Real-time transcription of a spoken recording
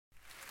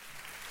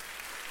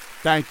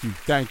Thank you.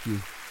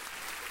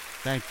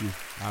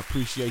 I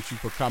appreciate you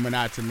for coming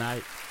out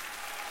tonight.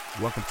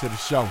 Welcome to the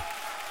show.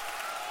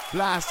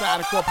 Blindside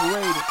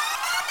Incorporated.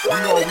 You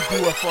know what we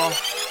do it for.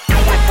 Do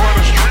it for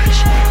the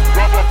streets.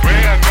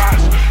 Rubberband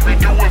knots. We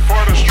do it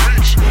for the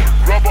streets.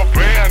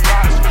 Rubberband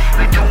knots.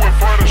 We do it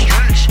for the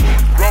streets.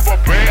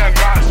 Rubberband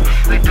knots.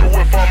 We do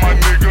it for my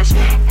niggas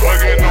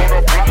hugging on the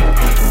block.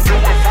 Do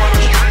it for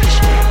the streets.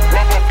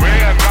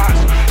 Rubberband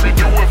knots. We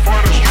do it for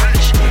the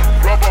streets.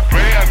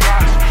 Rubberband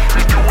knots.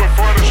 We do it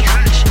for the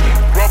streets.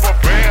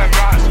 Rubberband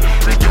knots.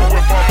 We do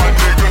it for my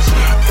niggas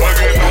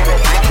hugging on the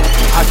block.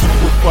 I do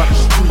it for the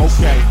streets.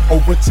 Okay.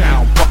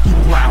 Overtown, Bucky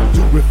Brown.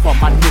 Do it for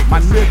my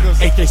niggas.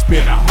 AK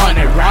spit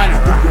 100 rounds.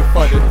 Do it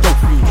for the dope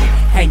fiends.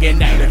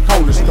 Hanging at the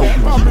cola stove.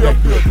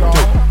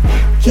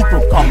 Keep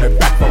them coming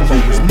back for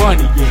more. There's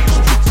money in the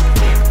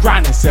streets.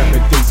 Grinding 7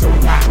 days a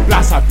week.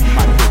 Blast, I be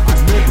my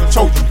niggas.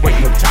 Told you ain't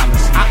no time to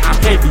sleep. I'm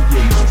heavy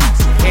in the streets.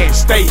 And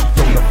stay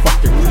on the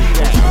fucking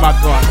roof. Keep my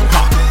gun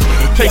cocked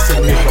in case a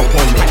nigga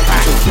wanna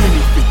fight. So give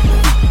me 50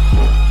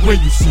 feet. When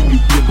you see me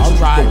in the streets,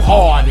 go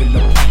hard in the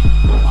paint.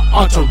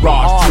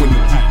 Entourage 20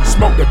 deep,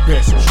 smoke the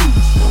best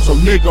juice. So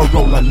nigga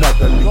roll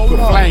another leaf, put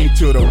flame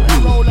to the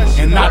roof,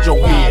 and nod your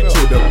head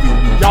to the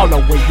beat. Y'all know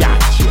way out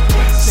here.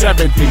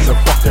 7 days a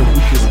fucking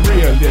week is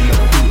real in the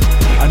field.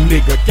 A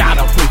nigga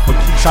gotta play for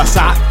keeps. Shots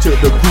out to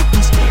the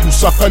groupies who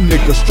suck a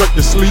nigga straight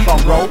to sleep. On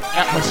road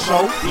at my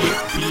show,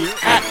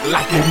 act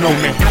like you know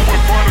me. We do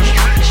it for the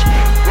streets.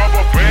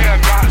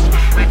 Rubberband knots.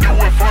 We do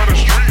it for the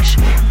streets.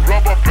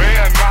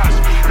 Rubberband knots.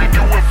 We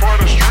do it for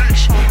the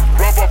streets.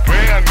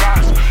 Rubberband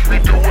knots. We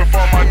do it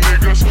for my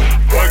niggas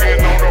hugging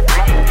on the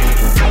block.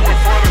 Do it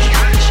for the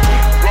streets.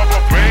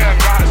 Rubberband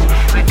knots.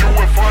 We do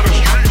it for the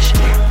streets.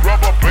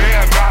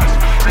 Rubberband knots.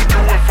 We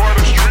do it for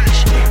the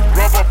streets.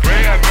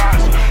 Rubberband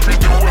knots. We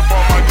do it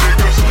for my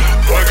niggas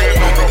hugging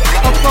on the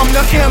block. I'm from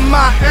the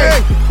MIA,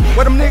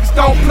 where them niggas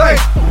don't play.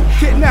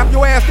 Kidnap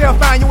your ass, they'll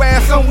find your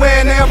ass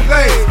somewhere in the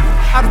Everglades.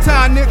 Out of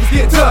time niggas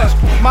get touched,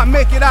 might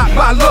make it out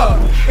by luck.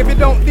 If you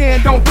don't,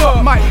 then don't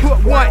bug, might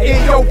put one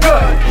in your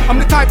gut. I'm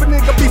the type of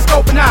nigga be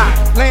scoping out,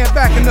 laying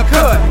back in the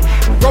cut,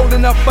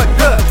 rolling up for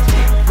dust,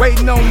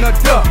 waiting on the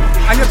duck.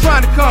 And you're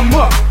trying to come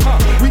up,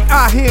 we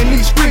out here in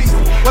these streets,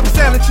 whether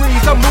selling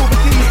trees or moving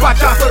keys, watch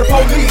out for the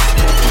police.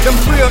 Them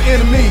real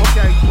enemies,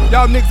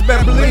 y'all niggas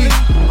better believe.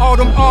 All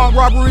them armed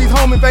robberies,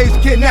 home invasions,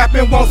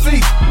 kidnapping won't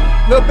cease.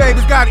 Little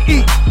babies gotta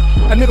eat,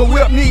 a nigga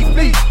whip need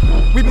feet.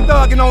 We been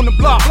thugging on the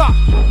block,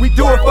 we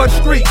do it for the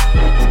street.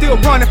 Still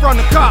running from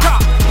the cops,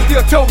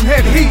 still toting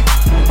heavy heat.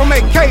 From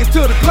AKs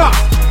to the clock,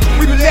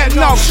 we been letting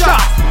off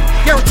shots.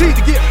 Guaranteed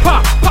to get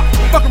popped,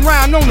 fuck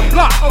around on the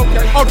block.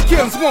 All the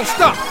killings won't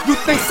stop. You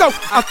think so?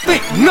 I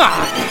think not.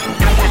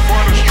 Do it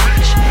for the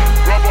streets.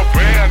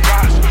 Rubberband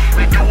knots.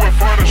 We do it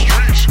for the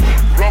streets.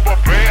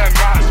 Rubberband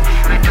knots.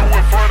 We do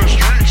it for the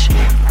streets.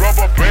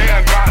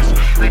 Rubberband knots.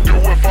 We do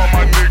it for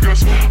my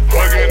niggas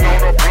hugging on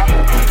the block.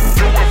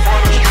 Do it for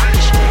the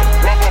streets.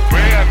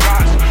 Rubberband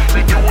knots.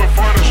 We do it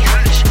for the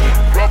streets.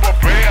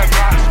 Rubberband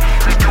knots.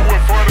 We do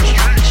it for the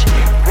streets.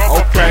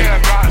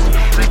 Rubberband knots.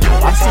 We do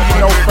it for my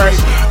niggas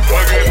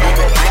hugging on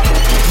the block.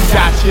 You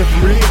got shit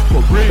for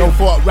real. Don't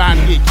fuck around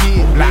and get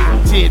kid.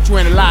 10,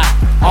 20 life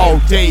all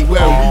day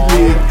where we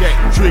live.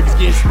 Triggers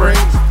get sprayed,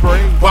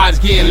 bodies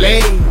getting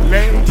laid.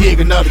 Dig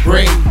another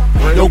grave.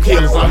 No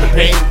killers on the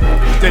pay.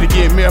 Instead of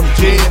getting me from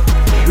jail,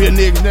 real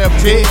niggas never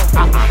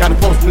tell. Gotta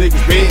post the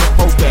niggas bed.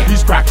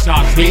 These crack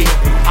shots head.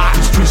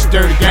 These streets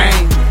stir the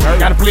game.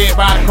 Gotta play it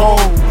by the code.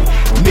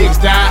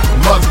 Niggas die,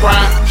 mothers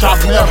cry,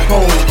 shots never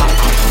cold.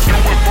 Do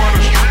it for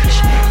the streets.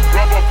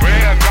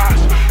 Rubberband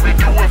knots. We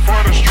do it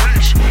for the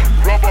streets.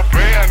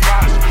 Rubberband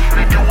knots.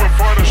 We do it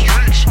for the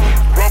streets.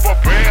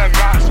 Rubberband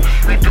knots.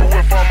 We do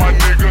it for my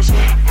niggas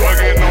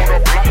hugging on the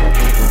block.